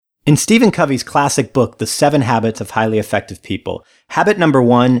In Stephen Covey's classic book, The 7 Habits of Highly Effective People, habit number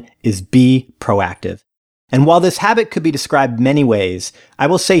 1 is be proactive. And while this habit could be described many ways, I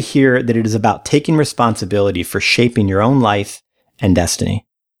will say here that it is about taking responsibility for shaping your own life and destiny.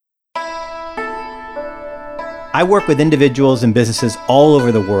 I work with individuals and businesses all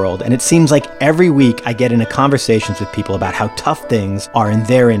over the world, and it seems like every week I get into conversations with people about how tough things are in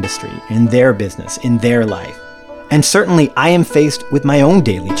their industry, in their business, in their life. And certainly I am faced with my own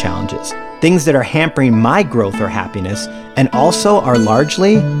daily challenges, things that are hampering my growth or happiness, and also are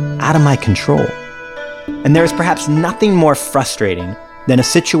largely out of my control. And there is perhaps nothing more frustrating than a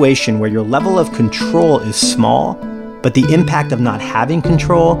situation where your level of control is small, but the impact of not having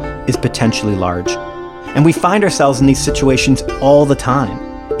control is potentially large. And we find ourselves in these situations all the time,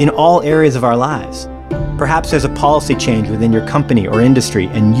 in all areas of our lives. Perhaps there's a policy change within your company or industry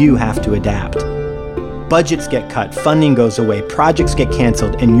and you have to adapt. Budgets get cut, funding goes away, projects get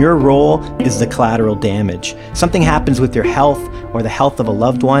canceled, and your role is the collateral damage. Something happens with your health or the health of a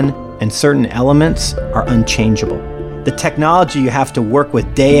loved one, and certain elements are unchangeable. The technology you have to work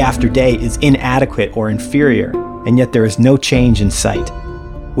with day after day is inadequate or inferior, and yet there is no change in sight.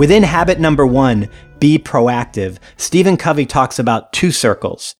 Within habit number 1, be proactive, Stephen Covey talks about 2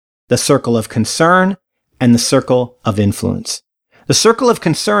 circles, the circle of concern and the circle of influence. The circle of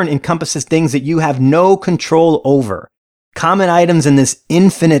concern encompasses things that you have no control over. Common items in this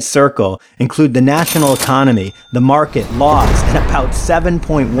infinite circle include the national economy, the market, laws, and about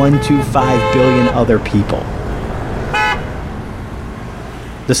 7.125 billion other people.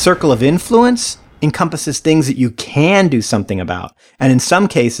 The circle of influence encompasses things that you can do something about, and in some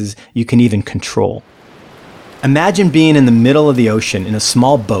cases, you can even control. Imagine being in the middle of the ocean in a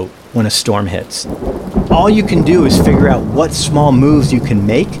small boat when a storm hits. All you can do is figure out what small moves you can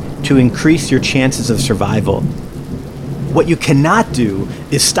make to increase your chances of survival. What you cannot do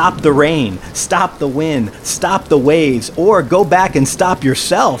is stop the rain, stop the wind, stop the waves, or go back and stop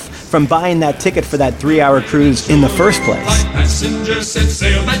yourself from buying that ticket for that 3-hour cruise in the first place. Passengers set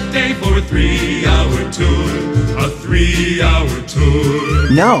sail that day for a 3-hour tour, a 3-hour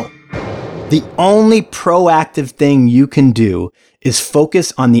tour. No. The only proactive thing you can do is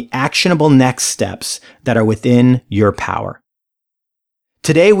focus on the actionable next steps that are within your power.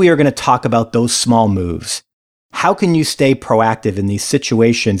 Today, we are going to talk about those small moves. How can you stay proactive in these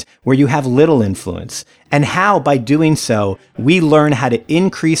situations where you have little influence? And how, by doing so, we learn how to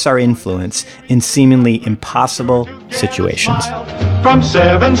increase our influence in seemingly impossible situations. From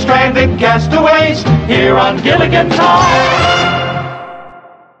 7 stranded castaways here on Gilligan's Island.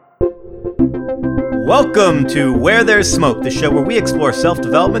 Welcome to Where There's Smoke, the show where we explore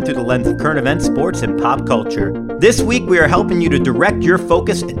self-development through the lens of current events, sports, and pop culture. This week, we are helping you to direct your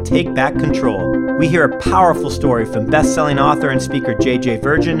focus and take back control. We hear a powerful story from best-selling author and speaker J.J.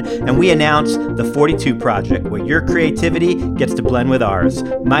 Virgin, and we announce the 42 Project, where your creativity gets to blend with ours.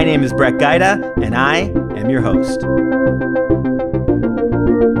 My name is Brett Gaida, and I am your host.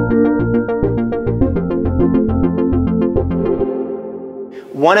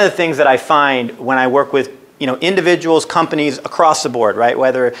 One of the things that I find when I work with individuals, companies across the board, right?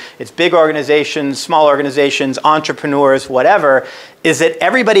 Whether it's big organizations, small organizations, entrepreneurs, whatever, is that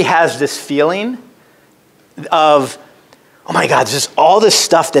everybody has this feeling of, oh my God, there's just all this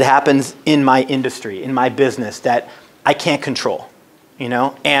stuff that happens in my industry, in my business that I can't control,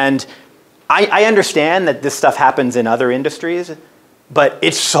 And I understand that this stuff happens in other industries, but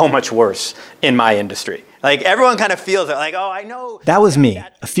it's so much worse in my industry. Like, everyone kind of feels it, like, oh, I know. That was me,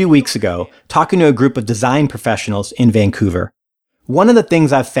 a few weeks ago, talking to a group of design professionals in Vancouver. One of the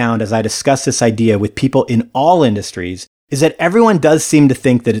things I've found as I discuss this idea with people in all industries is that everyone does seem to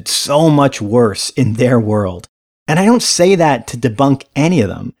think that it's so much worse in their world. And I don't say that to debunk any of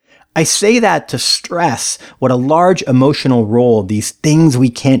them. I say that to stress what a large emotional role these things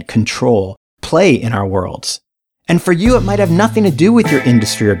we can't control play in our worlds. And for you, it might have nothing to do with your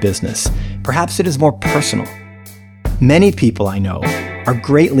industry or business. Perhaps it is more personal. Many people I know are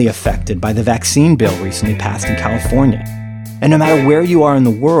greatly affected by the vaccine bill recently passed in California. And no matter where you are in the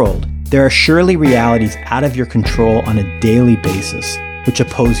world, there are surely realities out of your control on a daily basis, which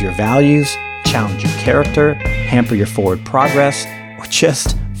oppose your values, challenge your character, hamper your forward progress, or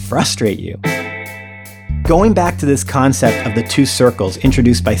just frustrate you. Going back to this concept of the 2 circles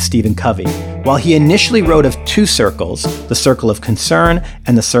introduced by Stephen Covey, while he initially wrote of 2 circles, the circle of concern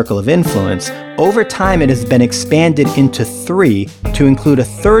and the circle of influence, over time it has been expanded into 3 to include a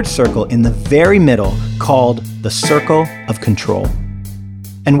 3rd circle in the very middle called the circle of control.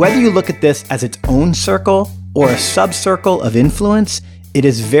 And whether you look at this as its own circle or a sub-circle of influence, it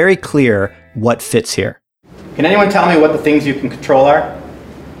is very clear what fits here. Can anyone tell me what the things you can control are?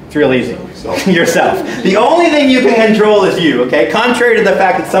 It's real easy. Yourself. The only thing you can control is you, okay? Contrary to the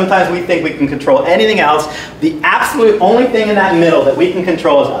fact that sometimes we think we can control anything else, the absolute only thing in that middle that we can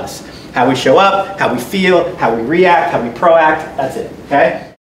control is us. How we show up, how we feel, how we react, how we proact, that's it,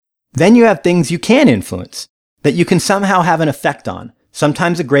 okay? Then you have things you can influence, that you can somehow have an effect on.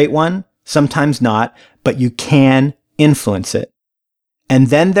 Sometimes a great one, sometimes not, but you can influence it. And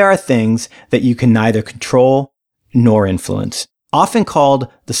then there are things that you can neither control nor influence, often called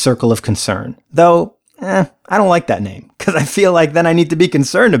the circle of concern. Though, I don't like that name, because I feel like then I need to be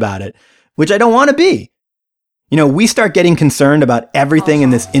concerned about it, which I don't want to be. You know, we start getting concerned about everything in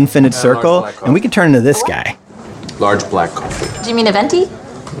this infinite circle, and we can turn into this guy. Large black coffee. Do you mean a venti?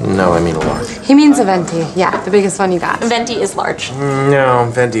 No, I mean a large. He means a venti. Yeah, the biggest one you got. Venti is large.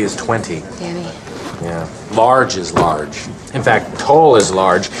 No, venti is 20. Danny. Yeah. Large is large. In fact, tall is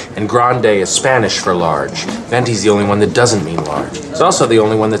large, and grande is Spanish for large. Venti's the only one that doesn't mean large. It's also the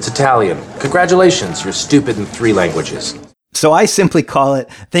only one that's Italian. Congratulations, you're stupid in 3 languages. So I simply call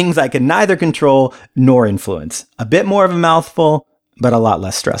it things I can neither control nor influence. A bit more of a mouthful, but a lot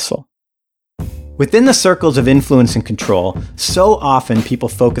less stressful. Within the circles of influence and control, so often people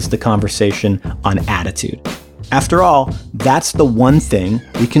focus the conversation on attitude. After all, that's the one thing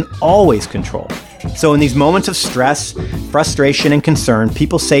we can always control. So in these moments of stress, frustration, and concern,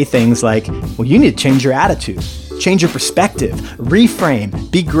 people say things like, well, you need to change your attitude, change your perspective,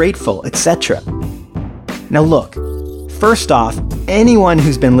 reframe, be grateful, etc. Now look, first off, anyone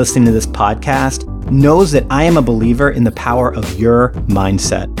who's been listening to this podcast knows that I am a believer in the power of your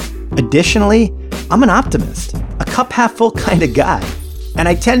mindset. Additionally, I'm an optimist, a cup half full kind of guy. And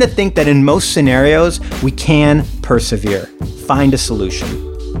I tend to think that in most scenarios, we can persevere, find a solution.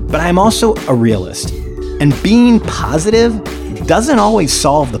 But I'm also a realist. And being positive doesn't always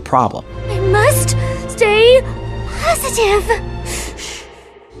solve the problem. I must stay positive.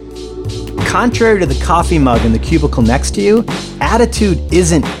 Contrary to the coffee mug in the cubicle next to you, attitude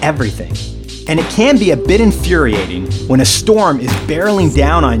isn't everything. And it can be a bit infuriating when a storm is barreling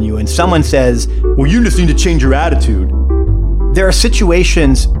down on you and someone says, well, you just need to change your attitude. There are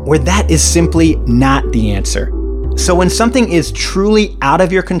situations where that is simply not the answer. So when something is truly out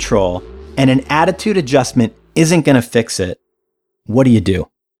of your control and an attitude adjustment isn't going to fix it, what do?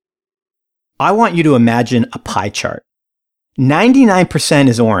 I want you to imagine a pie chart. 99%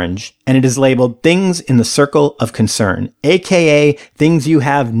 is orange, and it is labeled things in the circle of concern, aka things you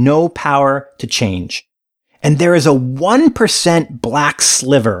have no power to change. And there is a 1% black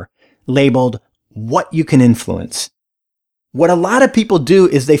sliver labeled what you can influence. What a lot of people do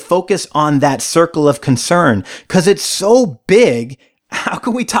is they focus on that circle of concern because it's so big. How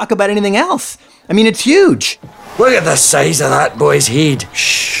can we talk about anything else? I mean, it's huge. Look at the size of that boy's head.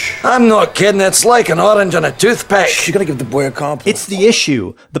 Shh. I'm not kidding. It's like an orange on a toothpick. Shh, you're gonna give the boy a compliment. It's the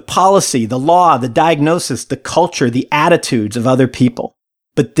issue, the policy, the law, the diagnosis, the culture, the attitudes of other people.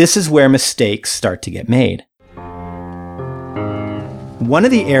 But this is where mistakes start to get made. One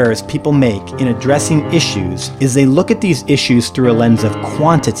of the errors people make in addressing issues is they look at these issues through a lens of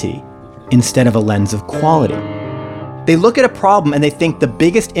quantity instead of a lens of quality. They look at a problem and they think the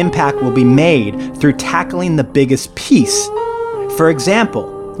biggest impact will be made through tackling the biggest piece. For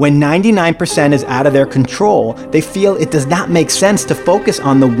example, when 99% is out of their control, they feel it does not make sense to focus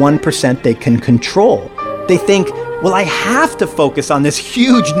on the 1% they can control. They think, well, I have to focus on this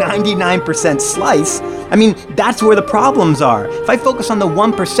huge 99% slice. I mean, that's where the problems are. If I focus on the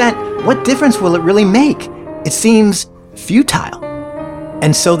 1%, what difference will it really make? It seems futile.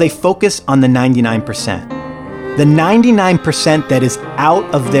 And so they focus on the 99%. The 99% that is out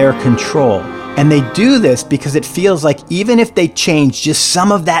of their control. And they do this because it feels like even if they change just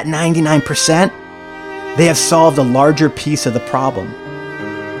some of that 99%, they have solved a larger piece of the problem.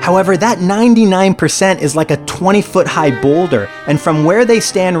 However, that 99% is like a 20-foot high boulder, and from where they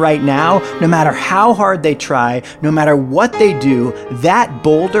stand right now, no matter how hard they try, no matter what they do, that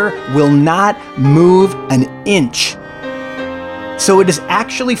boulder will not move an inch. So it is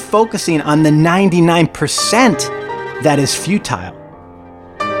actually focusing on the 99% that is futile.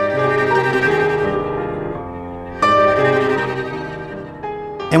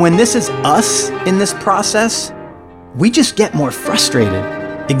 And when this is us in this process, we just get more frustrated,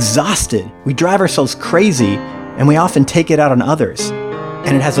 exhausted. We drive ourselves crazy, and we often take it out on others.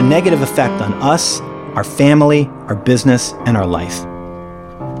 And it has a negative effect on us, our family, our business, and our life.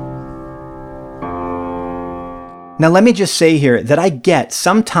 Now, let me just say here that I get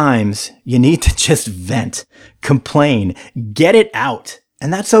sometimes you need to just vent, complain, get it out,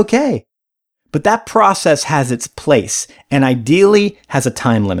 and that's okay. But that process has its place and ideally has a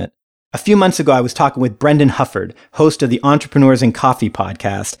time limit. A few months ago, I was talking with Brendan Hufford, host of the Entrepreneurs and Coffee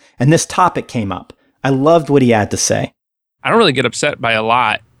podcast, and this topic came up. I loved what he had to say. I don't really get upset by a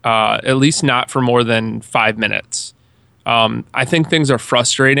lot, at least not for more than 5 minutes. I think things are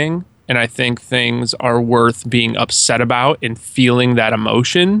frustrating, and I think things are worth being upset about and feeling that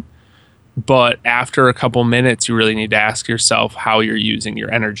emotion. But after a couple minutes, you really need to ask yourself how you're using your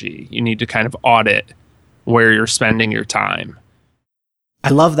energy. You need to kind of audit where you're spending your time. I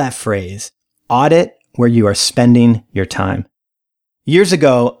love that phrase, audit where you are spending your time. Years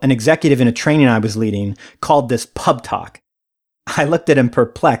ago, an executive in a training I was leading called this pub talk. I looked at him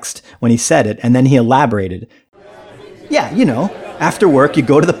perplexed when he said it, and then he elaborated. Yeah, after work, you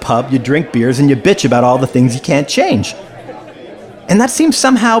go to the pub, you drink beers, and you bitch about all the things you can't change. And that seems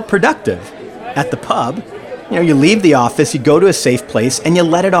somehow productive. At the pub, you leave the office, you go to a safe place, and you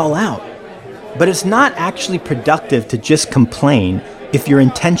let it all out. But it's not actually productive to just complain if your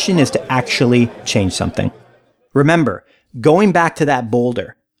intention is to actually change something. Remember, going back to that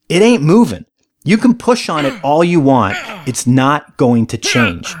boulder, it ain't moving. You can push on it all you want. It's not going to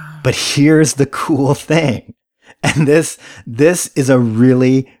change. But here's the cool thing. And this is a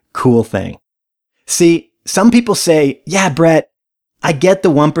really cool thing. See, some people say, yeah, Brett, I get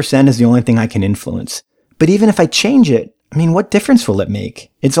the 1% is the only thing I can influence. But even if I change it, what difference will it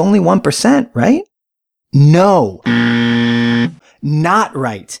make? It's only 1%, right? No. Not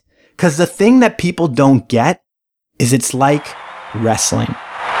right. Because the thing that people don't get is it's like wrestling.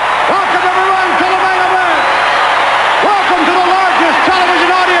 Welcome everyone to the main event. Welcome to the largest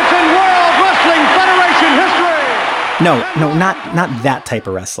television audience in World Wrestling Federation history. No, not that type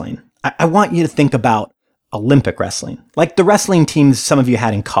of wrestling. I want you to think about Olympic wrestling, like the wrestling teams some of you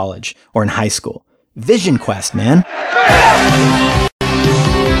had in college or in high school. Vision Quest, man.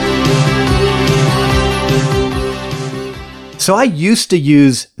 So I used to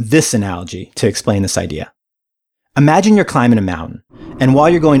use this analogy to explain this idea. Imagine you're climbing a mountain, and while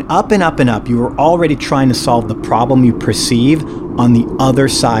you're going up and up and up, you are already trying to solve the problem you perceive on the other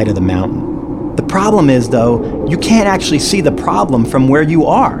side of the mountain. The problem is, though, you can't actually see the problem from where you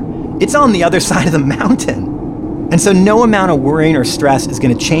are. It's on the other side of the mountain. And so no amount of worrying or stress is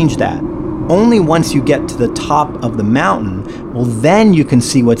going to change that. Only once you get to the top of the mountain, well, then you can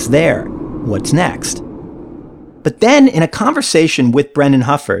see what's there, what's next. But then in a conversation with Brendan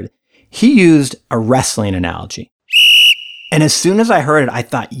Hufford, he used a wrestling analogy. And as soon as I heard it, I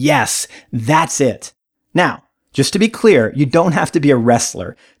thought, yes, that's it. Now, just to be clear, you don't have to be a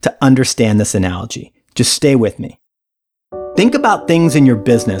wrestler to understand this analogy. Just stay with me. Think about things in your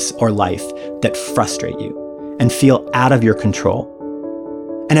business or life that frustrate you and feel out of your control.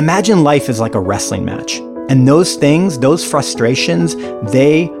 And imagine life is like a wrestling match. And those things, those frustrations,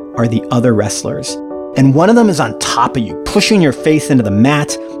 they are the other wrestlers. And one of them is on top of you, pushing your face into the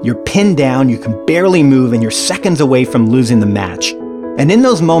mat. You're pinned down, you can barely move, and you're seconds away from losing the match. And in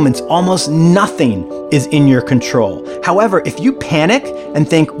those moments, almost nothing is in your control. However, if you panic and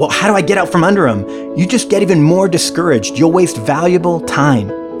think, well, how do I get out from under him? You just get even more discouraged. You'll waste valuable time.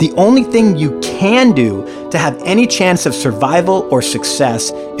 The only thing you can do to have any chance of survival or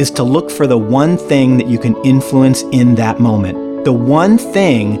success is to look for the one thing that you can influence in that moment. The one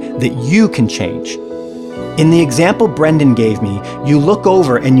thing that you can change. In the example Brendan gave me, you look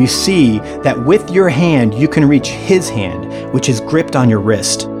over and you see that with your hand, you can reach his hand, which is gripped on your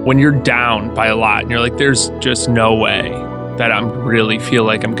wrist. When you're down by a lot and you're like, there's just no way that I'm really feel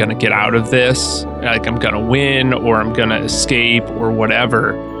like I'm going to get out of this, like I'm going to win or I'm going to escape or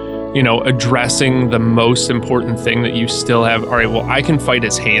whatever, addressing the most important thing that you still have. All right, well, I can fight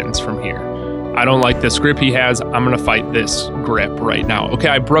his hands from here. I don't like this grip he has. I'm going to fight this grip right now. Okay,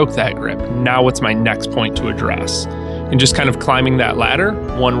 I broke that grip. Now what's my next point to address? And just kind of climbing that ladder,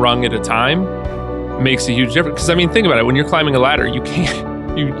 one rung at a time, makes a huge difference. Because, think about it. When you're climbing a ladder, you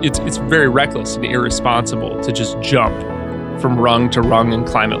can't, it's very reckless and irresponsible to just jump from rung to rung and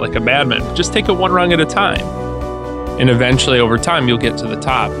climb it like a madman. Just take it one rung at a time. And eventually, over time, you'll get to the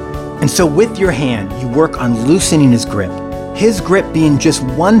top. And so with your hand, you work on loosening his grip. His grip being just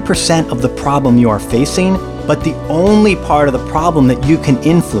 1% of the problem you are facing, but the only part of the problem that you can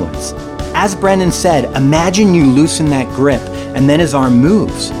influence. As Brendan said, imagine you loosen that grip and then his arm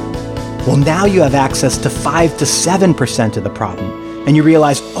moves. Well, now you have access to 5 to 7% of the problem. And you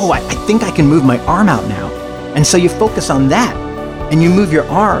realize, I think I can move my arm out now. And so you focus on that and you move your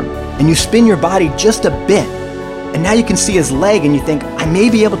arm and you spin your body just a bit. And now you can see his leg and you think, I may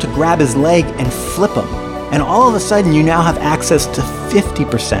be able to grab his leg and flip him. And all of a sudden, you now have access to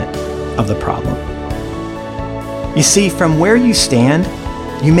 50% of the problem. You see, from where you stand,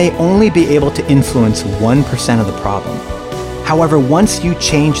 you may only be able to influence 1% of the problem. However, once you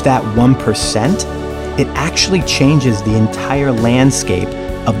change that 1%, it actually changes the entire landscape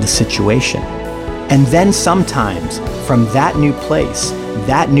of the situation. And then sometimes, from that new place,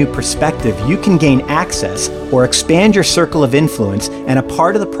 that new perspective, you can gain access or expand your circle of influence, and a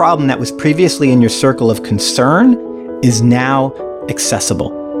part of the problem that was previously in your circle of concern is now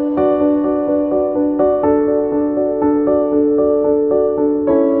accessible.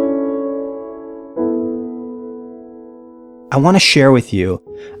 I want to share with you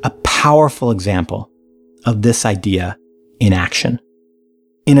a powerful example of this idea in action.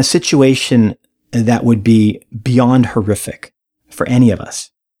 In a situation that would be beyond horrific for any of us.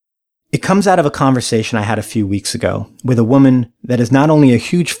 It comes out of a conversation I had a few weeks ago with a woman that is not only a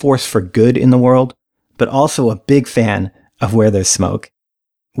huge force for good in the world, but also a big fan of Where There's Smoke.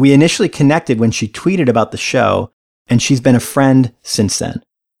 We initially connected when she tweeted about the show, and she's been a friend since then.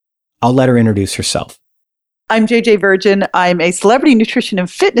 I'll let her introduce herself. I'm JJ Virgin. I'm a celebrity nutrition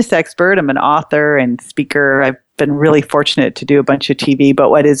and fitness expert. I'm an author and speaker. I've been really fortunate to do a bunch of TV, but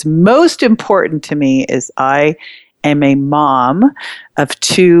what is most important to me is I am a mom of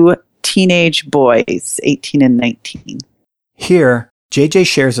 2 teenage boys, 18 and 19. Here, JJ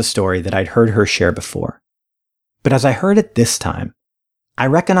shares a story that I'd heard her share before. But as I heard it this time, I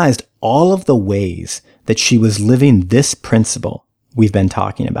recognized all of the ways that she was living this principle we've been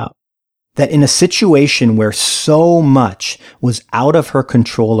talking about. That in a situation where so much was out of her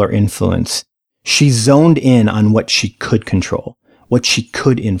control or influence, she zoned in on what she could control, what she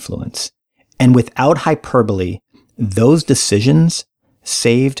could influence. And without hyperbole, those decisions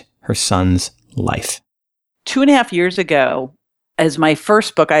saved her son's life. 2.5 years ago, as my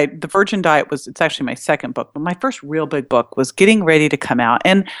first book, The Virgin Diet it's actually my second book, but my first real big book was getting ready to come out.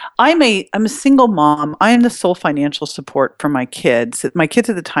 And I'm a single mom. I am the sole financial support for my kids. My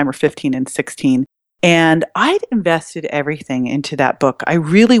kids at the time were 15 and 16. And I'd invested everything into that book. I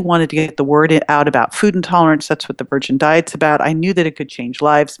really wanted to get the word out about food intolerance. That's what The Virgin Diet's about. I knew that it could change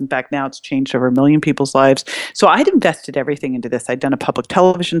lives. In fact, now it's changed over 1 million people's lives. So I'd invested everything into this. I'd done a public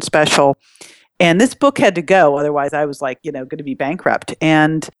television special. And this book had to go. Otherwise, I was like, going to be bankrupt.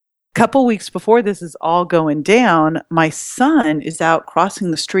 And a couple weeks before this is all going down, my son is out crossing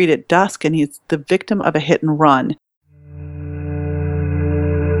the street at dusk, and he's the victim of a hit and run.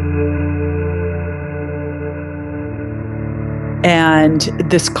 And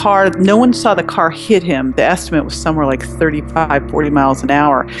this car, no one saw the car hit him. The estimate was somewhere like 35, 40 miles an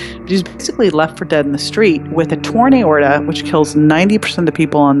hour. But he's basically left for dead in the street with a torn aorta, which kills 90% of the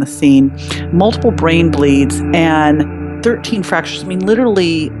people on the scene, multiple brain bleeds, and 13 fractures. I mean,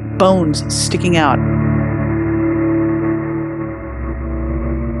 literally bones sticking out.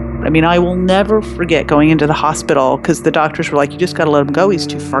 I mean, I will never forget going into the hospital because the doctors were like, you just got to let him go. He's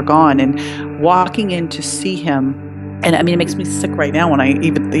too far gone. And walking in to see him. And I mean, it makes me sick right now when I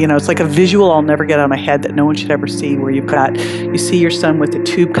even, it's like a visual I'll never get out of my head that no one should ever see, where you see your son with the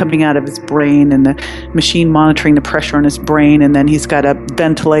tube coming out of his brain and the machine monitoring the pressure on his brain. And then he's got a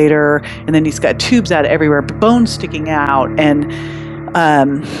ventilator, and then he's got tubes out everywhere, bones sticking out. And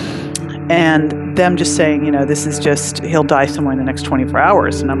them just saying, this is just, he'll die somewhere in the next 24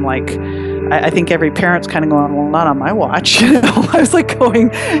 hours. And I'm like, I think every parent's kind of going, well, not on my watch. I was like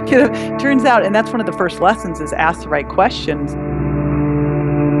going, turns out, and that's one of the first lessons is ask the right questions.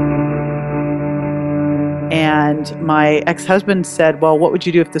 And my ex-husband said, well, what would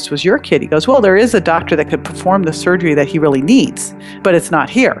you do if this was your kid? He goes, well, there is a doctor that could perform the surgery that he really needs, but it's not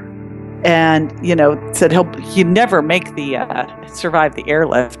here. And, said he'd never survive the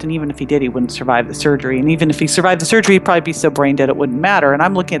airlift. And even if he did, he wouldn't survive the surgery. And even if he survived the surgery, he'd probably be so brain dead it wouldn't matter. And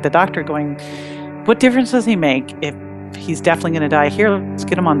I'm looking at the doctor going, what difference does he make if he's definitely going to die here? Let's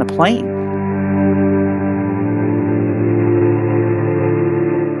get him on the plane.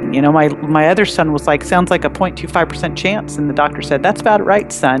 My other son was like, sounds like a 0.25% chance. And the doctor said, that's about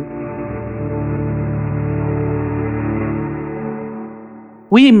right, son.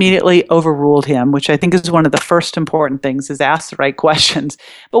 We immediately overruled him, which I think is one of the first important things, is ask the right questions.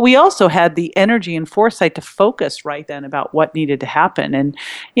 But we also had the energy and foresight to focus right then about what needed to happen. And,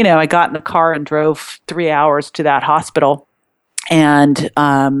 I got in the car and drove 3 hours to that hospital. And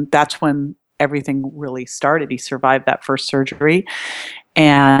that's when everything really started. He survived that first surgery.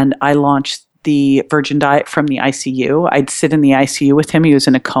 And I launched the Virgin Diet from the ICU. I'd sit in the ICU with him. He was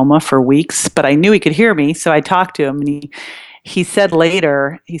in a coma for weeks, but I knew he could hear me. So I talked to him, and he said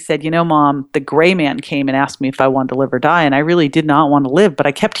later, Mom, the gray man came and asked me if I wanted to live or die. And I really did not want to live, but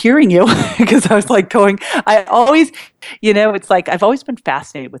I kept hearing you because I was like I always, it's like, I've always been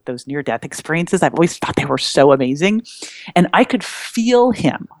fascinated with those near-death experiences. I've always thought they were so amazing. And I could feel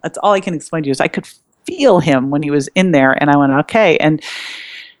him. That's all I can explain to you is I could feel him when he was in there. And I went, okay. And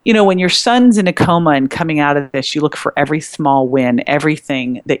when your son's in a coma and coming out of this, you look for every small win,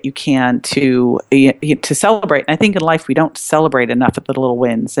 everything that you can to celebrate. And I think in life we don't celebrate enough of the little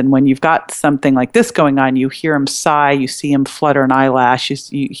wins. And when you've got something like this going on, you hear him sigh, you see him flutter an eyelash,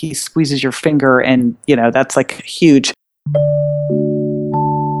 he squeezes your finger, and that's like huge.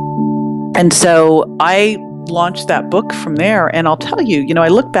 And so I launched that book from there. And I'll tell you, I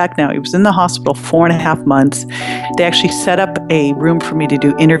look back now, he was in the hospital 4.5 months. They actually set up a room for me to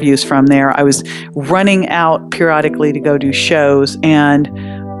do interviews from there. I was running out periodically to go do shows, and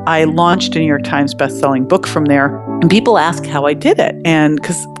I launched a New York Times bestselling book from there. And people ask how I did it. And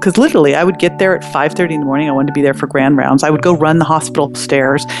because literally I would get there at 5:30 in the morning. I wanted to be there for grand rounds. I would go run the hospital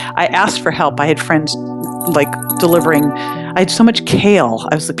stairs. I asked for help. I had friends delivering. I had so much kale.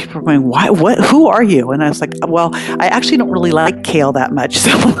 I was like, people were going, why, what, who are you? And I was like, well, I actually don't really like kale that much.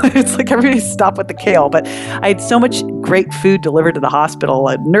 So it's like everybody stop with the kale. But I had so much great food delivered to the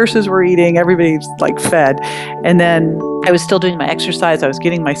hospital. Nurses were eating, everybody's fed. And then I was still doing my exercise. I was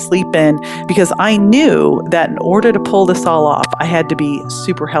getting my sleep in, because I knew that in order to pull this all off, I had to be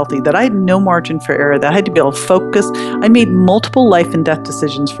super healthy, that I had no margin for error, that I had to be able to focus. I made multiple life and death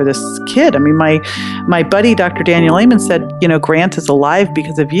decisions for this kid. I mean, my buddy, Dr. Daniel Amen, said, Grant is alive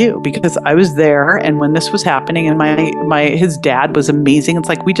because of you, because I was there. And when this was happening, and his dad was amazing. It's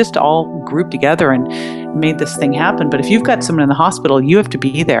like we just all grouped together and made this thing happen. But if you've got someone in the hospital, you have to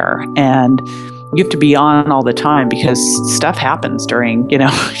be there, and you have to be on all the time, because stuff happens during,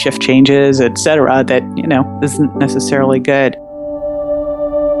 shift changes, et cetera, that, isn't necessarily good.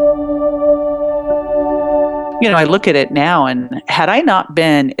 I look at it now, and had I not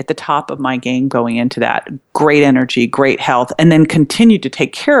been at the top of my game going into that, great energy, great health, and then continued to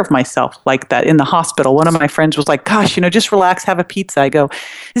take care of myself like that in the hospital. One of my friends was like, gosh, just relax, have a pizza. I go,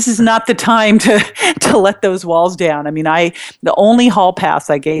 this is not the time to let those walls down. I mean, the only hall pass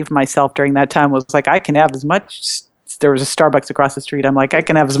I gave myself during that time was like, I can have as much. There was a Starbucks across the street. I'm like, I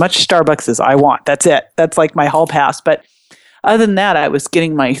can have as much Starbucks as I want. That's it. That's like my hall pass. But other than that, I was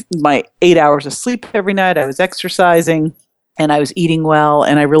getting my 8 hours of sleep every night. I was exercising, and I was eating well,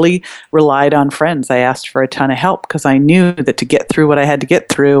 and I really relied on friends. I asked for a ton of help, because I knew that to get through what I had to get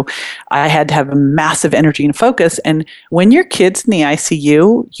through, I had to have a massive energy and focus. And when your kid's in the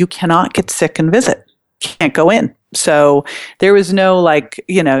ICU, you cannot get sick and visit. You can't go in. So there was no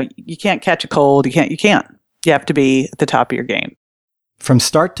you can't catch a cold. You can't. You have to be at the top of your game. From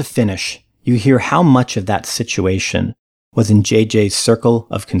start to finish, you hear how much of that situation was in JJ's circle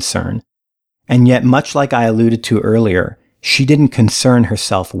of concern. And yet, much like I alluded to earlier, she didn't concern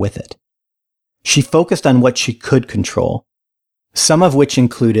herself with it. She focused on what she could control, some of which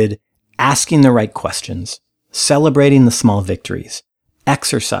included asking the right questions, celebrating the small victories,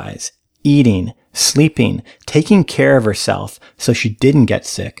 exercise, eating, sleeping, taking care of herself so she didn't get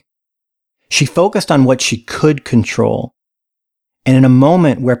sick. She focused on what she could control. And in a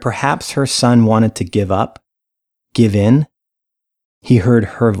moment where perhaps her son wanted to give up, give in, he heard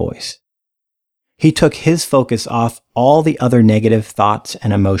her voice. He took his focus off all the other negative thoughts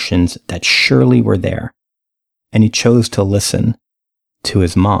and emotions that surely were there, and he chose to listen to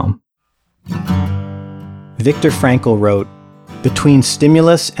his mom. Viktor Frankl wrote, "Between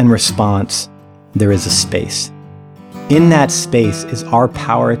stimulus and response, there is a space. In that space is our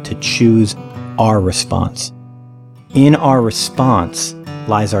power to choose our response. In our response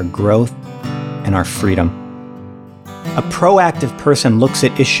lies our growth and our freedom." A proactive person looks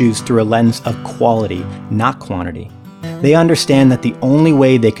at issues through a lens of quality, not quantity. They understand that the only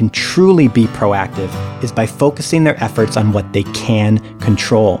way they can truly be proactive is by focusing their efforts on what they can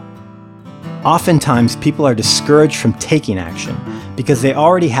control. Oftentimes, people are discouraged from taking action because they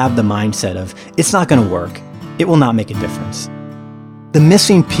already have the mindset of, it's not going to work, it will not make a difference. The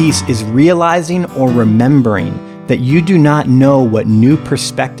missing piece is realizing or remembering that you do not know what new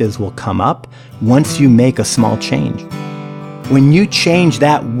perspectives will come up once you make a small change. When you change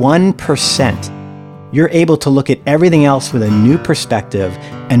that 1%, you're able to look at everything else with a new perspective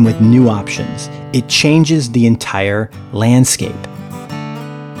and with new options. It changes the entire landscape.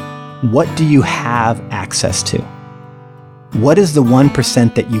 What do you have access to? What is the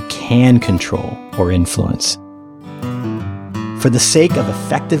 1% that you can control or influence? For the sake of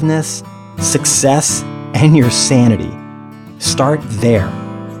effectiveness, success, and your sanity, start there.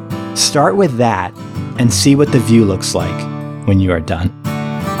 Start with that and see what the view looks like when you are done.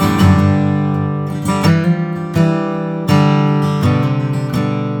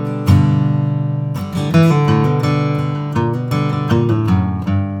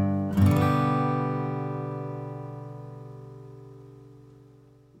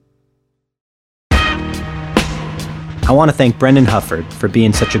 I want to thank Brendan Hufford for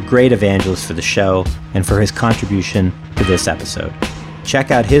being such a great evangelist for the show and for his contribution to this episode. Check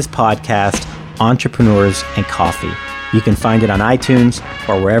out his podcast, Entrepreneurs and Coffee. You can find it on iTunes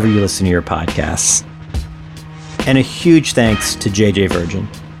or wherever you listen to your podcasts. And a huge thanks to JJ Virgin.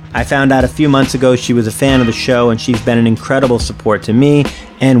 I found out a few months ago she was a fan of the show, and she's been an incredible support to me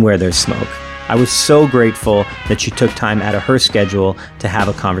and Where There's Smoke. I was so grateful that she took time out of her schedule to have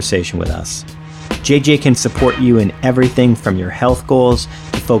a conversation with us. JJ can support you in everything from your health goals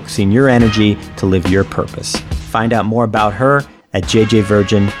to focusing your energy to live your purpose. Find out more about her at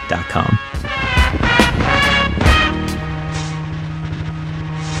jjvirgin.com.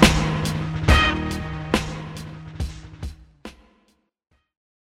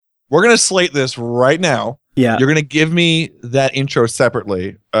 We're going to slate this right now. Yeah. You're going to give me that intro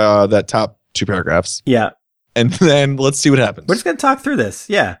separately, that top 2 paragraphs. Yeah. And then let's see what happens. We're just going to talk through this.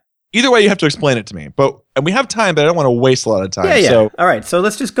 Yeah. Either way, you have to explain it to me. And we have time, but I don't want to waste a lot of time. Yeah. So, all right. So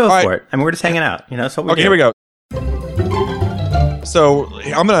let's just go for it. I mean, we're just hanging out. You know. So okay, here we go. So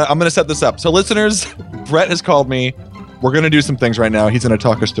I'm gonna set this up. So listeners, Brett has called me. We're gonna do some things right now. He's gonna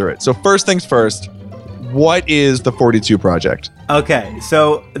talk us through it. So first things first. What is the 42 Project? Okay,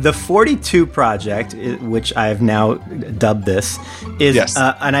 so the 42 Project, which I have now dubbed this, is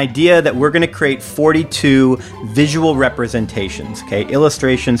an idea that we're going to create 42 visual representations, okay,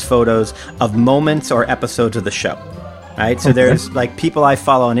 illustrations, photos of moments or episodes of the show. Right, so there's like people I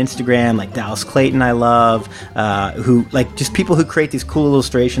follow on Instagram, like Dallas Clayton I love, who like just people who create these cool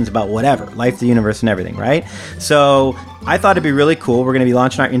illustrations about whatever, life, the universe, and everything, right? So I thought it'd be really cool. We're going to be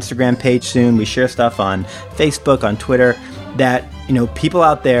launching our Instagram page soon. We share stuff on Facebook, on Twitter, that, you know, people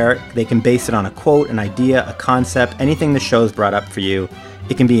out there, they can base it on a quote, an idea, a concept, anything the show's brought up for you.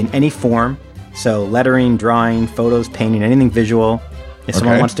 It can be in any form, so lettering, drawing, photos, painting, anything visual. If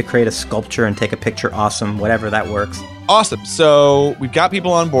someone wants to create a sculpture and take a picture, awesome, whatever, that works. Awesome. So we've got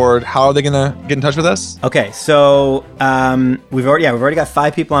people on board. How are they going to get in touch with us? Okay, so we've already got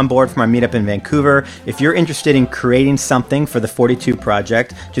 5 people on board from our meetup in Vancouver. If you're interested in creating something for the 42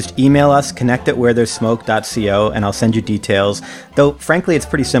 Project, just email us, connect@wherethere'ssmoke.co, and I'll send you details. Though, frankly, it's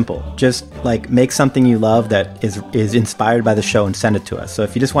pretty simple. Just like make something you love that is inspired by the show and send it to us. So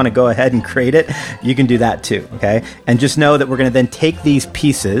if you just want to go ahead and create it, you can do that too, okay? And just know that we're going to then take these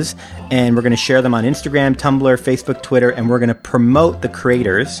pieces and we're going to share them on Instagram, Tumblr, Facebook, Twitter, and we're going to promote the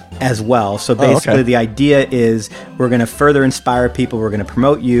creators as well. So basically the idea is we're going to further inspire people, we're going to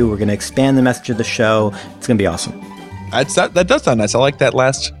promote you, we're going to expand the message of the show. It's going to be awesome. That does sound nice. I like that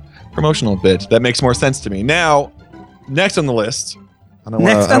last promotional bit. That makes more sense to me. Now, next on the list.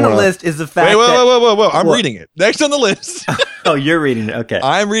 Next on the list is the fact Whoa. I'm reading it. Next on the list. Oh, you're reading it. Okay.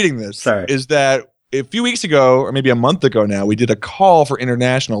 I'm reading this. Sorry. Is that a few weeks ago, or maybe a month ago now, we did a call for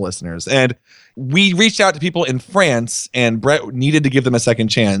international listeners. And we reached out to people in France, and Brett needed to give them a second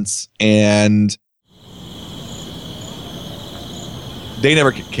chance. And they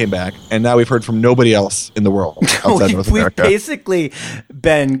never came back. And now we've heard from nobody else in the world outside North America. We've basically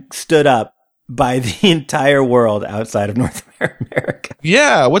been stood up by the entire world outside of North America.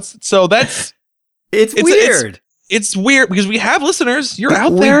 Yeah. It's weird. It's weird because we have listeners. You're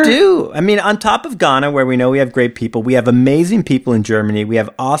out there. We do. I mean, on top of Ghana, where we know we have great people, we have amazing people in Germany. We have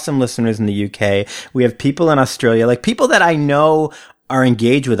awesome listeners in the UK. We have people in Australia, like people that I know are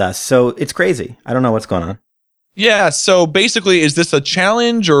engaged with us. So it's crazy. I don't know what's going on. Yeah. So basically, is this a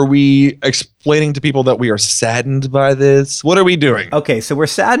challenge, or are we explaining to people that we are saddened by this? What are we doing? Okay. So we're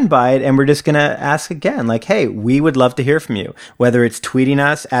saddened by it, and we're just going to ask again, like, hey, we would love to hear from you, whether it's tweeting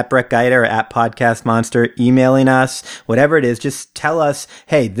us at Brett Geiter or at Podcast Monster, emailing us, whatever it is, just tell us,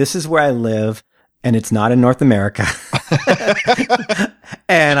 hey, this is where I live. And it's not in North America.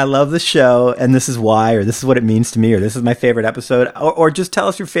 And I love the show, and this is why, or this is what it means to me, or this is my favorite episode, or just tell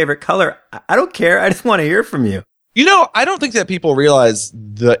us your favorite color. I don't care. I just want to hear from you. You know, I don't think that people realize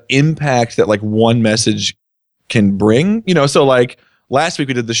the impact that like one message can bring. You know, so like last week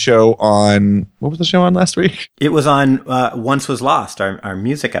we did the show on, what was the show on last week? It was on Once Was Lost, our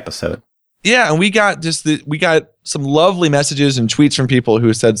music episode. Yeah, and we got some lovely messages and tweets from people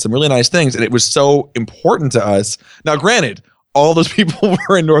who said some really nice things, and it was so important to us. Now, granted, all those people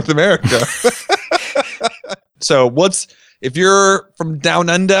were in North America. So if you're from down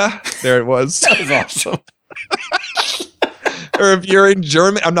under, there it was. That was awesome. Or if you're in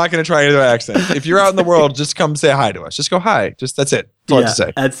Germany, I'm not going to try another accent. If you're out in the world, just come say hi to us. Just go hi. That's it. That's all I have to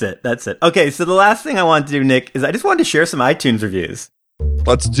say. That's it. Okay, so the last thing I want to do, Nick, is I just wanted to share some iTunes reviews.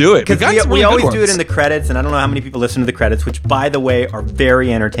 Let's do it. Because we always do it in the credits, and I don't know how many people listen to the credits, which, by the way, are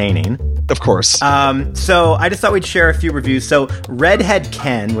very entertaining. Of course. So I just thought we'd share a few reviews. So Redhead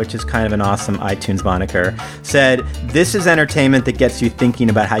Ken, which is kind of an awesome iTunes moniker, said, "This is entertainment that gets you thinking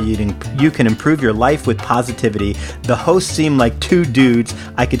about how you can improve your life with positivity. The hosts seem like two dudes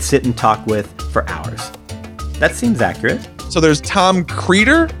I could sit and talk with for hours." That seems accurate. So there's Tom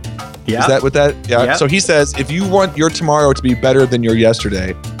Creeder. Yeah. Is that what that? Yeah. Yep. So he says, if you want your tomorrow to be better than your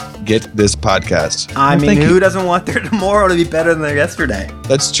yesterday, get this podcast. I mean, who doesn't want their tomorrow to be better than their yesterday?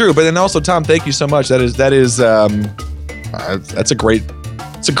 That's true. But then also, Tom, thank you so much. That's a great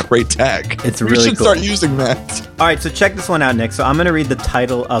tag. It's we really should cool. start using that. All right, so check this one out, Nick. So I'm going to read the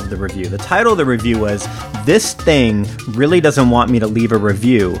title of the review. The title of the review was, "This thing really doesn't want me to leave a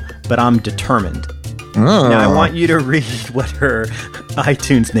review, but I'm determined." Oh. Now, I want you to read what her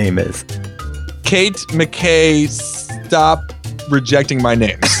iTunes name is. Kate McKay, stop rejecting my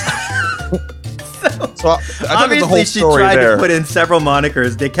names. So I thought it was the whole Obviously, she story tried there. to put in several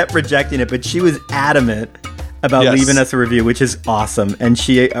monikers. They kept rejecting it, but she was adamant about leaving us a review, which is awesome. And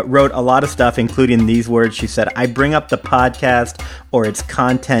she wrote a lot of stuff, including these words. She said, "I bring up the podcast or its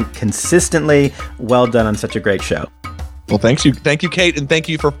content consistently. Well done on such a great show." Well, thank you, Kate, and thank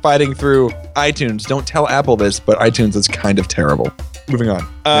you for fighting through iTunes. Don't tell Apple this, but iTunes is kind of terrible. Moving on.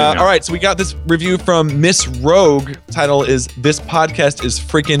 All right, so we got this review from Miss Rogue. Title is, "This podcast is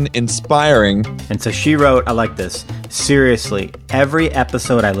freaking inspiring." And so she wrote, I like this, "Seriously, every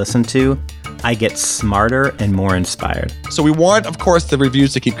episode I listen to, I get smarter and more inspired." So we want, of course, the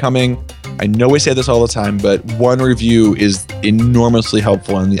reviews to keep coming. I know we say this all the time, but one review is enormously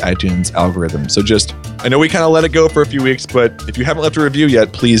helpful in the iTunes algorithm. So I know we kind of let it go for a few weeks, but if you haven't left a review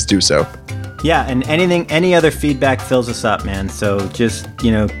yet, please do so. Yeah, and any other feedback fills us up, man. So just,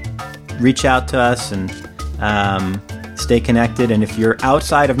 reach out to us and stay connected. And if you're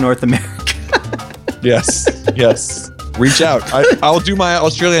outside of North America... Yes. Reach out. I'll do my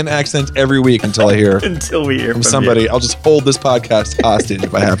Australian accent every week until I hear until we hear from somebody. You. I'll just hold this podcast hostage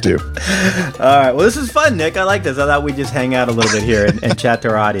if I have to. All right. Well, this is fun, Nick. I like this. I thought we'd just hang out a little bit here and chat to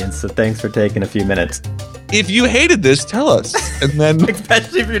our audience. So thanks for taking a few minutes. If you hated this, tell us. And then,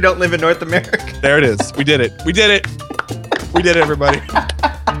 especially if you don't live in North America. There it is. We did it. We did it, everybody.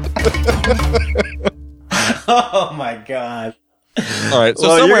 Oh my God. All right.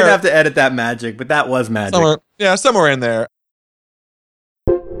 So you're going to have to edit that magic, but that was magic. Somewhere in there.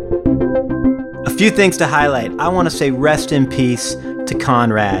 A few things to highlight. I want to say rest in peace to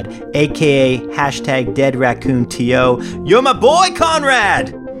Conrad, a.k.a. #DeadRaccoonTO. You're my boy, Conrad!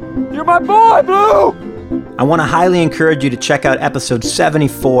 You're my boy, Blue! I want to highly encourage you to check out episode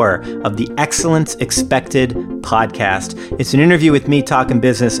 74 of the Excellence Expected podcast. It's an interview with me talking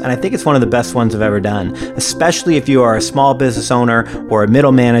business, and I think it's one of the best ones I've ever done, especially if you are a small business owner or a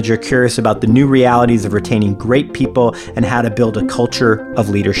middle manager curious about the new realities of retaining great people and how to build a culture of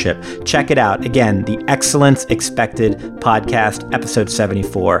leadership. Check it out. Again, the Excellence Expected podcast, episode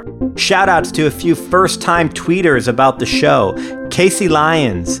 74. Shout outs to a few first-time tweeters about the show. Casey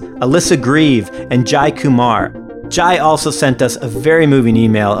Lyons, Alyssa Grieve, and Jai Kumar. Jai also sent us a very moving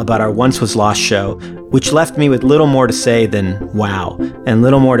email about our Once Was Lost show, which left me with little more to say than wow, and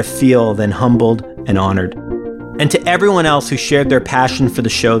little more to feel than humbled and honored. And to everyone else who shared their passion for the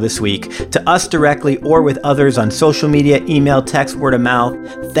show this week, to us directly or with others on social media, email, text, word of mouth,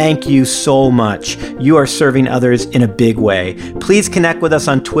 thank you so much. You are serving others in a big way. Please connect with us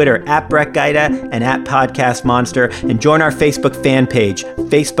on Twitter @BrettGuida and @PodcastMonster, and join our Facebook fan page,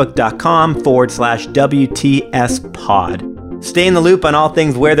 facebook.com/WTSPod. Stay in the loop on all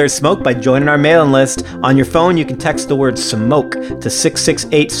things Where There's Smoke by joining our mailing list. On your phone, you can text the word SMOKE to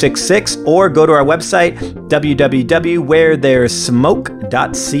 66866 or go to our website,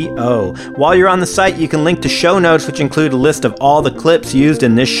 www.wherethere'ssmoke.co. While you're on the site, you can link to show notes, which include a list of all the clips used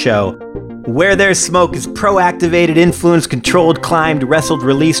in this show. Where There's Smoke is pro-activated, influenced, controlled, climbed, wrestled,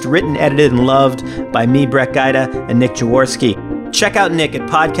 released, written, edited, and loved by me, Brett Guida, and Nick Jaworski. Check out Nick at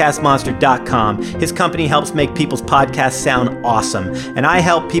podcastmonster.com. His company helps make people's podcasts sound awesome, and I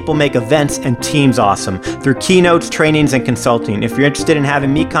help people make events and teams awesome through keynotes, trainings, and consulting. If you're interested in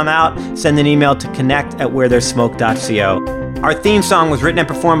having me come out, send an email to connect@wherethere'ssmoke.co. Our theme song was written and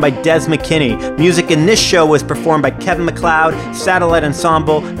performed by Des McKinney. Music in this show was performed by Kevin MacLeod, Satellite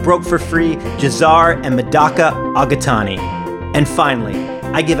Ensemble, Broke for Free, Jazar, and Madaka Agatani. And finally,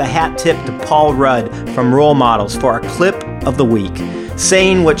 I give a hat tip to Paul Rudd from Role Models for our clip of the week,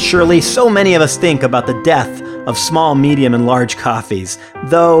 saying what surely so many of us think about the death of small, medium, and large coffees,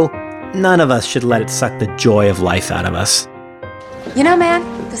 though none of us should let it suck the joy of life out of us. You know, man,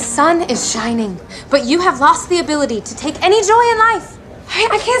 the sun is shining, but you have lost the ability to take any joy in life.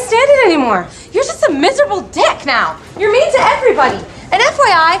 I can't stand it anymore. You're just a miserable dick now. You're mean to everybody. And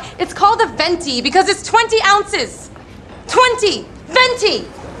FYI, it's called a venti because it's 20 ounces. 20! Venti!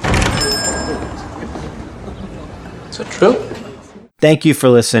 Is that true? Thank you for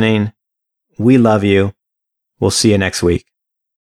listening. We love you. We'll see you next week.